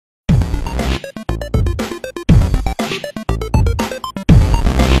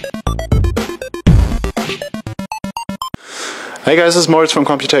Hey guys, this is Moritz from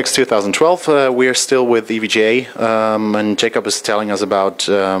Computex 2012. We're still with EVGA, and Jacob is telling us about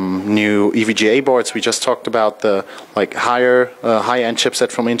new EVGA boards. We just talked about the high-end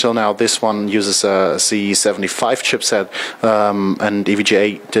chipset from Intel. Now this one uses a Z75 chipset, and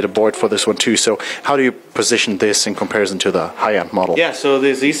EVGA did a board for this one too. So how do you position this in comparison to the high-end model? Yeah, so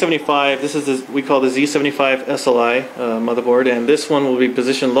the Z75, this is we call the Z75 SLI motherboard, and this one will be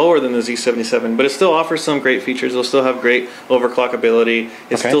positioned lower than the Z77, but it still offers some great features. It'll still have great overclock ability.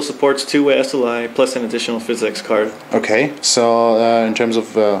 It still supports two-way SLI plus an additional PhysX card. Okay, so in terms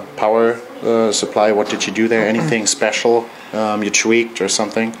of power supply, what did you do there? Anything special you tweaked or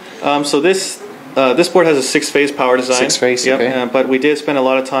something? So this board has a 6-phase power design. 6-phase, yep, okay. But we did spend a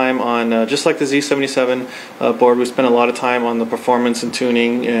lot of time on, just like the Z77 board, we spent a lot of time on the performance and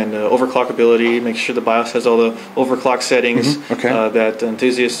tuning and overclock ability, make sure the BIOS has all the overclock settings that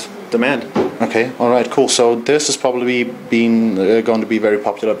enthusiasts demand. Okay, all right, cool. So this is probably going to be very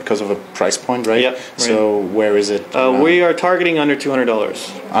popular because of a price point, right? Yep. So where is it? We are targeting under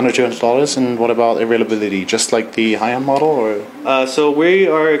 $200. Under $200, and what about availability? Just like the high-end model, or? So we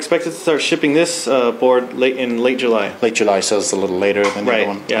are expected to start shipping this board in late July. Late July, so it's a little later than the other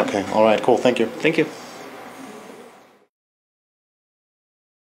one. Yeah. Okay, all right, cool. Thank you. Thank you.